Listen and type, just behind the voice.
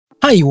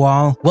Hi you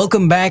all,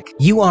 welcome back.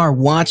 You are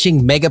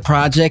watching Mega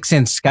Projects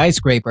and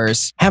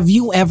Skyscrapers. Have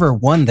you ever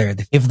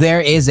wondered if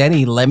there is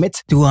any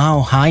limit to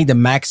how high the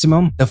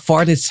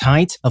farthest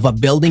height of a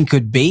building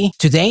could be?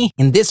 Today,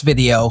 in this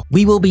video,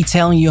 we will be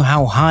telling you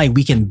how high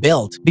we can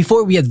build.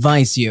 Before we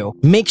advise you,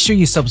 make sure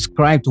you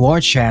subscribe to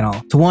our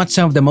channel to watch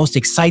some of the most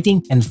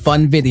exciting and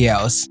fun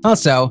videos.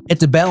 Also,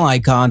 hit the bell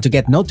icon to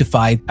get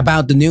notified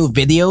about the new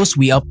videos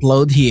we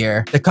upload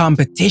here. The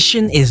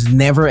competition is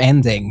never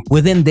ending.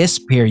 Within this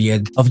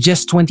period of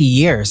just 20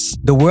 years,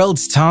 the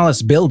world's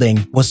tallest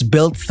building was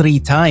built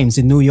 3 times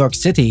in New York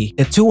City: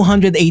 the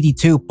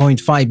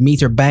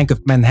 282.5-meter Bank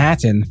of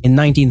Manhattan in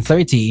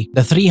 1930,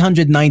 the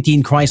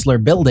 319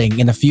 Chrysler Building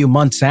in a few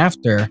months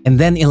after, and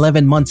then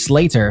 11 months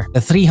later, the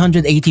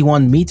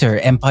 381-meter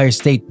Empire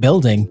State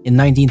Building in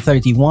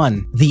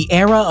 1931. The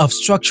era of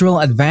structural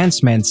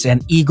advancements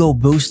and ego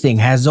boosting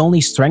has only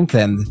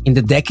strengthened in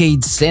the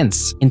decades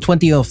since. In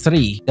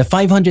 2003, the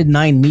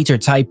 509-meter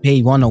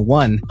Taipei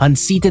 101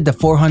 unseated the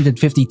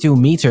 452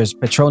 meters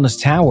Petronas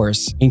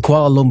Towers in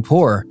Kuala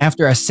Lumpur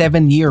after a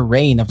 7-year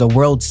reign of the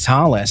world's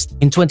tallest.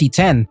 In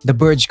 2010, the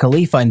Burj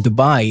Khalifa in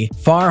Dubai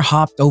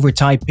far-hopped over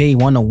Taipei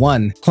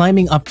 101,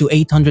 climbing up to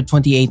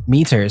 828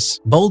 meters.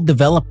 Bold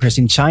developers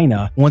in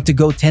China want to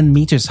go 10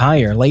 meters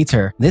higher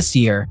later this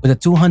year with a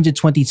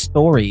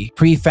 220-story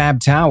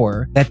prefab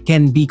tower that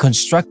can be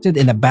constructed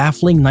in a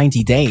baffling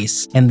 90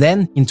 days. And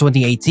then, in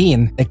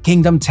 2018, the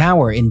Kingdom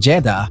Tower in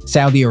Jeddah,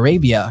 Saudi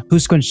Arabia,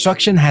 whose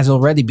construction has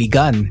already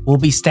begun, will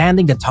be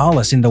standing the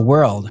tallest in the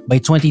world by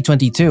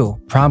 2022,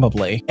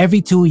 probably.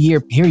 Every 2-year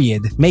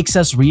period makes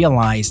us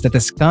realize that the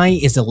sky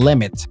is a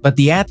limit, but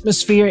the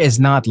atmosphere is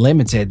not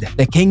limited.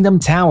 The Kingdom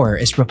Tower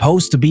is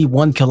proposed to be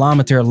 1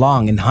 kilometer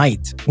long in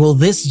height. Will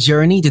this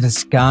journey to the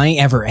sky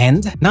ever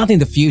end? Not in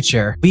the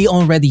future. We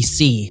already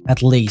see,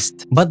 at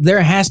least. But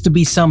there has to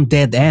be some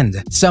dead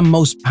end, some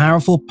most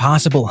powerful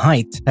possible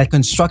height that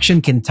construction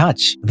can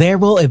touch. There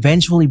will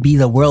eventually be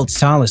the world's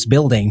tallest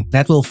building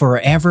that will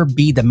forever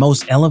be the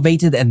most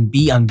elevated and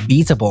be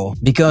unbeatable,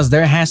 because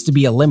there has to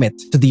be a limit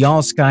to the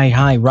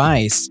all-sky-high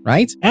rise,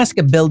 right? Ask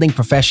a building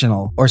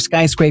professional or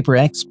skyscraper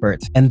expert,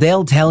 and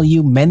they'll tell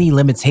you many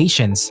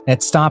limitations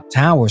that stop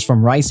towers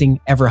from rising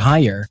ever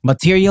higher.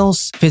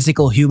 Materials,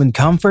 physical human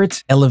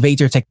comfort,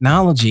 elevator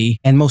technology,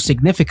 and most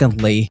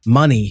significantly,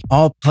 money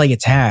all play a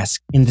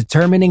task in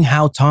determining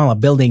how tall a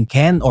building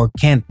can or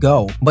can't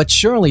go. But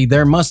surely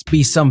there must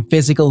be some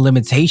physical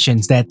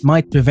limitations that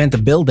might prevent a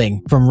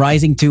building from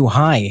rising too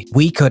high.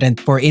 We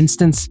couldn't, for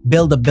instance,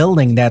 build a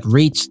building that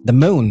reached the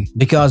moon,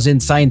 because in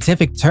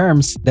scientific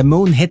terms, the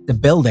moon hit the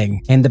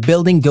building and the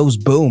building goes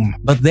boom.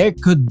 But there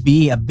could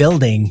be a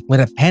building with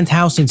a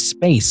penthouse in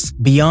space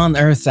beyond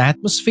Earth's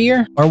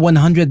atmosphere, or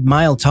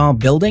 100-mile tall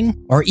building,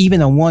 or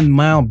even a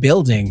 1-mile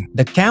building.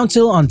 The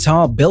Council on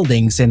Tall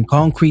Buildings and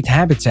Concrete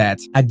Habitat,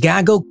 a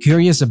GAGO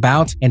curious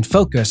about and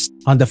focused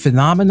on the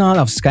phenomenon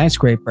of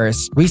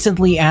skyscrapers,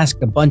 recently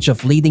asked a bunch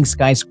of leading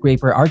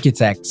skyscraper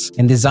architects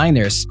and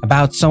designers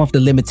about some of the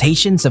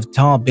limitations of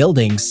tall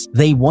buildings.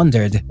 They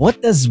wondered,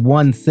 what does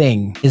one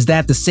thing is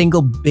that the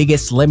single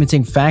biggest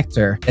limiting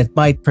factor that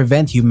might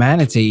prevent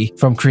humanity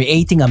from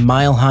creating a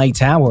mile-high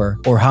tower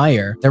or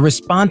higher? The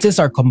responses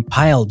are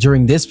compiled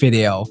during this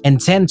video and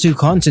tend to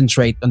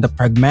concentrate on the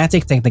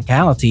pragmatic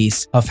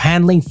technicalities of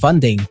handling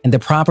funding and the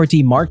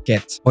property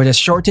market, or the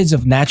shortage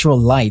of natural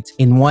light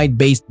in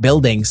wide-based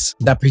buildings.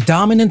 The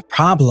predominant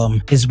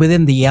problem is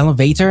within the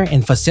elevator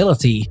and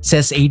facility,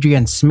 says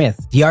Adrian Smith,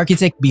 the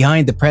architect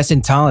behind the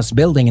present tallest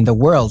building in the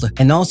world,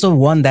 and also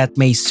one that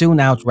may soon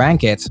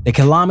outrank it, the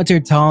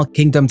kilometer-tall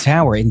Kingdom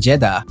Tower in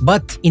Jeddah.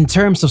 But in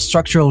terms of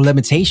structural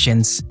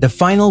limitations, the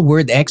final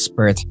word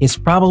expert is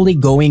probably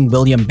going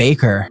William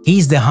Baker.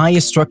 He's the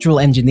highest structural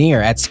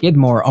engineer at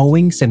Skidmore,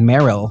 Owings and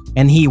Merrill,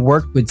 and he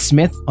worked with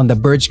Smith on the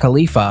Burj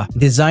Khalifa,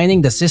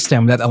 designing the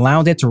system that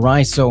allowed it to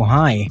rise so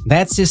high.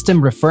 That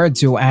system, referred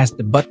to as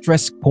the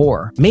buttress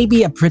core, may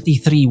be a pretty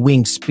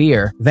 3-winged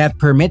spear that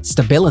permits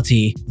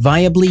stability,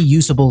 viably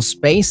usable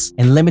space,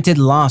 and limited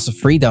loss of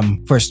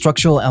freedom for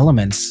structural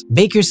elements.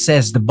 Baker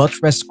says the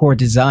buttress core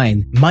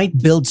design might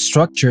build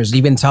structures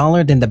even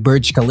taller than the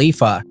Burj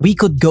Khalifa. We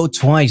could go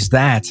twice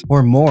that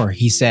or more,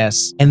 he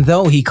says. And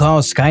though he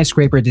calls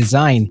skyscraper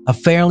design a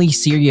fairly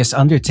serious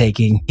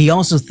undertaking, he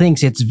also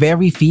thinks it's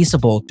very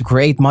feasible to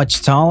create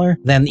much taller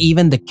than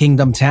even the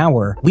Kingdom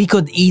Tower. We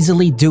could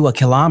easily do a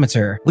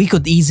kilometer. We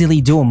could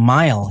easily do a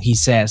mile, he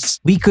says.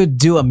 We could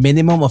do a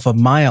minimum of a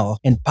mile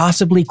and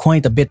possibly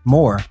quite a bit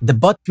more. The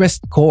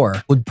buttressed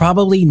core would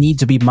probably need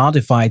to be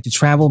modified to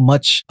travel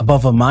much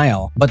above a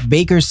mile, but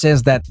Baker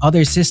says that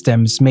other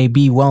systems may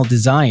be well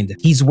designed.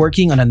 He's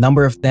working on a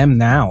number of them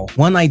now.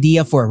 One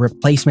idea for a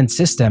replacement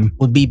system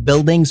would be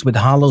buildings with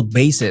hollowed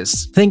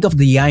bases. Think of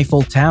the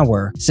Eiffel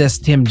Tower, says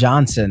Tim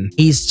Johnson.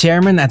 He's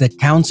chairman at the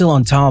Council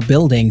on Tall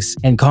Buildings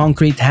and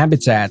Concrete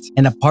Habitat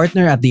and a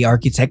partner at the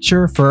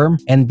architecture firm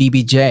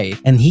NBBJ,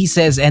 and he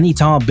says any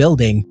tall tall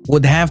building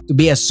would have to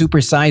be a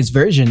supersized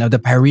version of the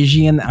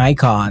Parisian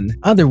icon.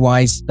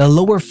 Otherwise, the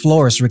lower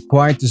floors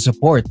required to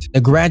support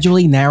the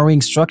gradually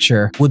narrowing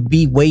structure would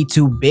be way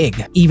too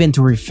big, even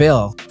to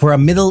refill. For a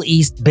Middle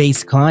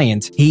East-based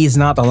client, he is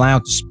not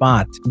allowed to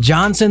spot.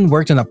 Johnson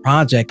worked on a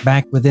project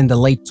back within the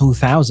late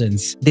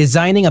 2000s,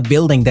 designing a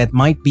building that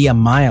might be 1.5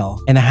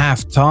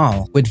 miles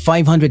tall, with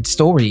 500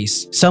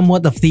 stories.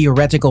 Somewhat of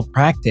theoretical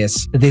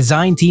practice, the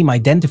design team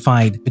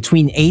identified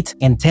between 8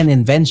 and 10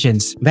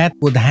 inventions that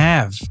would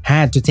have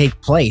had to take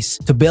place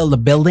to build a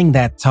building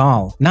that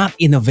tall. Not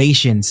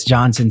innovations,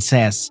 Johnson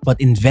says,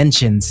 but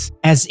inventions,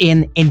 as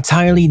in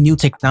entirely new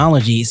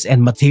technologies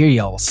and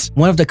materials.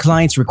 One of the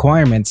client's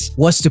requirements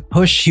was to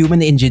push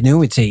human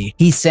ingenuity.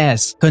 He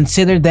says,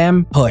 consider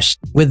them pushed.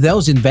 With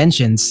those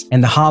inventions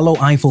and the hollow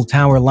Eiffel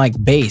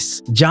Tower-like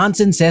base,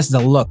 Johnson says the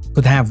look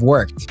could have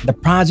worked. The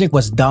project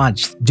was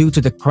dodged due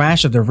to the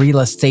crash of the real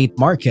estate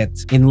market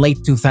in late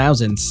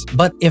 2000s.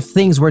 But if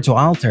things were to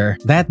alter,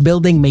 that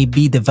building may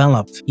be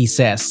developed, he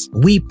says.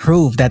 We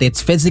proved that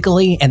it's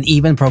physically and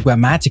even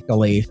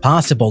programmatically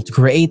possible to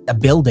create a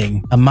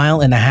building 1.5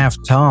 miles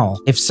tall.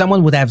 If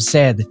someone would have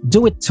said,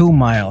 do it 2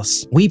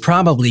 miles, we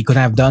probably could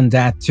have done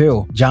that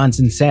too,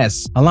 Johnson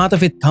says. A lot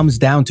of it comes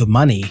down to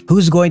money.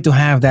 Who's going to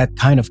have that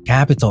kind of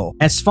capital?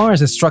 As far as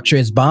the structure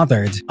is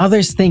bothered,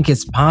 others think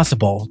it's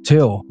possible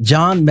too.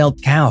 John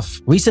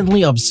Metcalf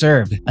recently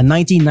observed a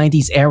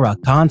 1990s era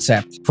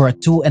concept for a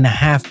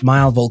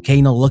 2.5-mile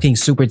volcano-looking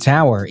super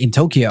tower in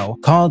Tokyo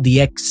called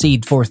the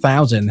Exceed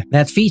 4000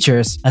 that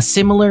features a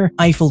similar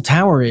Eiffel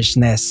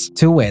Tower-ishness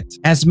to it.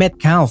 As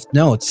Metcalf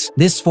notes,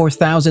 this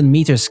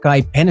 4,000-meter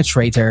sky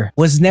penetrator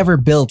was never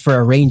built for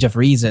a range of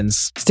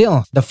reasons.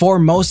 Still, the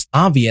foremost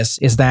obvious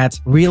is that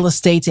real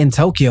estate in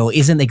Tokyo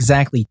isn't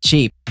exactly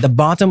cheap. The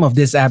bottom of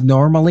this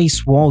abnormally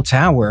swole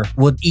tower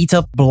would eat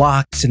up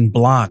blocks and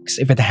blocks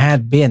if it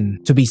had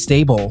been to be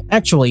stable.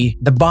 Actually,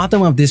 the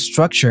bottom of this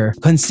structure,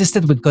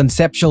 consisted with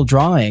conceptual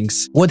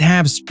drawings, would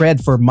have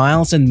spread for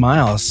miles and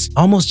miles,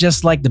 almost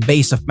just like the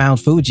base of Mount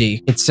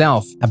Fuji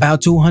itself,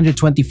 about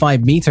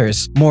 225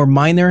 meters, more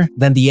minor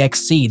than the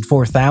Exceed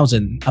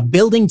 4000. A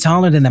building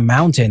taller than a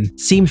mountain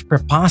seems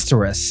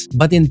preposterous,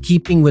 but in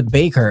keeping with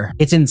Baker,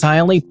 it's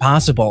entirely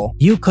possible.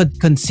 You could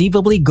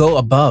conceivably go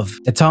above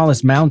the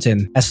tallest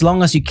mountain as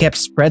long as you kept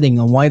spreading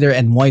a wider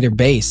and wider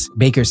base,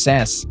 Baker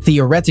says.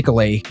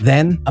 Theoretically,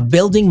 then, a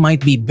building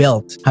might be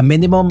built a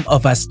minimum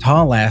of as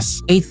tall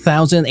as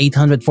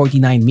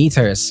 8,849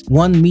 meters,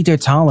 1 meter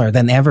taller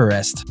than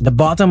Everest. The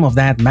bottom of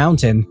that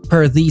mountain,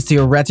 per these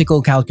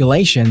theoretical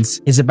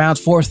calculations, is about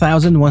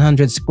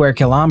 4,100 square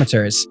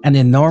kilometers, an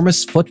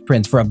enormous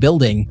footprint for a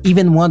building,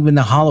 even one with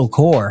a hollow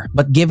core.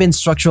 But given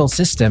structural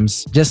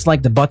systems, just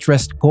like the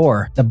buttressed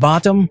core, the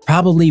bottom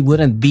probably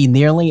wouldn't be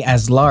nearly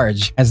as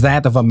large as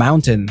that of a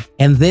mountain.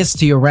 And this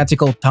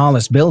theoretical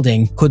tallest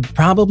building could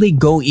probably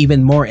go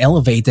even more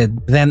elevated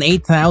than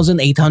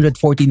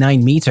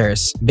 8,849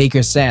 meters,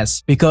 Baker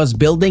says, because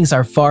buildings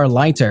are far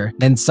lighter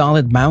than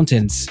solid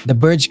mountains. The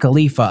Burj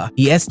Khalifa,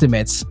 he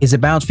estimates, is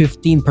about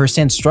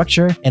 15%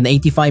 structure and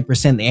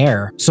 85%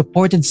 air.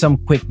 Supported some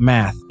quick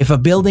math. If a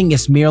building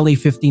is merely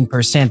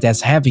 15%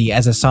 as heavy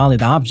as a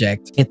solid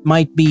object, it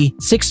might be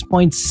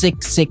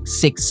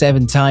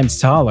 6.6667 times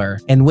taller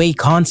and weigh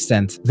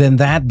constant than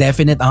that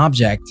definite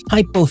object.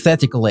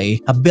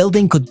 Hypothetically, a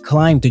building could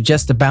climb to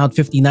just about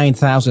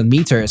 59,000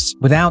 meters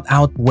without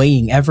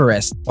outweighing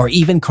Everest or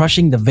even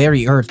crushing the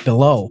very earth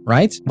below,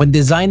 right? When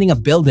designing a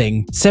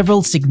building,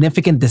 several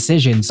significant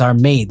decisions are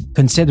made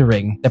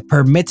considering the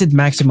permitted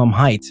maximum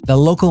height, the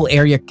local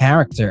area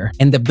character,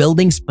 and the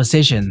building's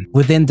position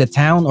within the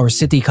town or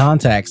city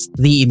context,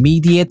 the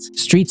immediate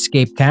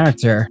streetscape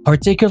character,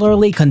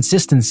 particularly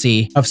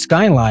consistency of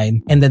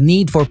skyline, and the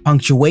need for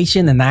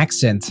punctuation and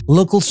accent,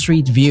 local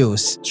street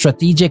views,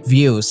 strategic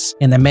views,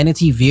 and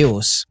amenity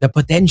views. The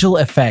potential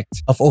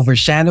effect of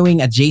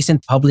overshadowing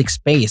adjacent public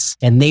space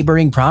and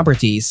neighboring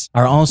properties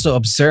are also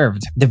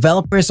observed.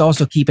 Developers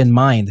also keep in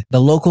mind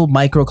the local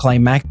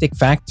microclimatic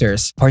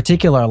factors,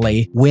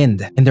 particularly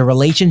wind, and the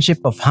relationship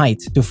of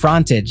height to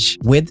frontage,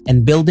 width,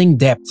 and building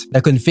depth.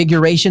 The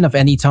configuration of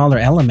any taller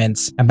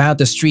elements about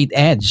the street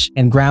edge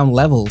and ground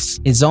levels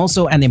is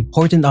also an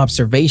important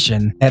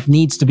observation that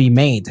needs to be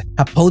made.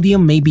 A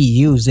podium may be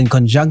used in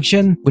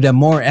conjunction with a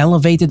more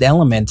elevated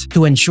element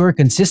to ensure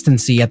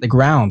consistency at the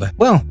ground.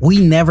 Well, we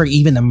never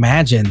even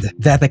imagined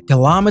that a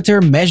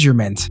kilometer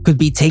measurement could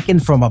be taken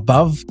from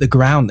above the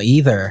ground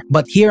either.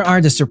 But here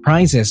are the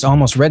surprises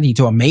almost ready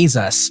to amaze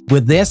us.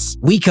 With this,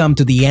 we come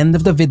to the end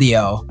of the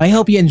video. I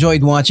hope you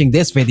enjoyed watching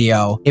this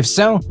video. If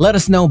so, let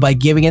us know by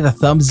giving it a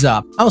thumbs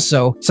up.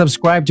 Also,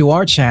 subscribe to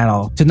our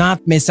channel to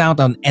not miss out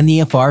on any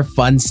of our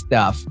fun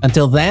stuff.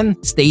 Until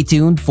then, stay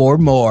tuned for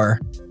more.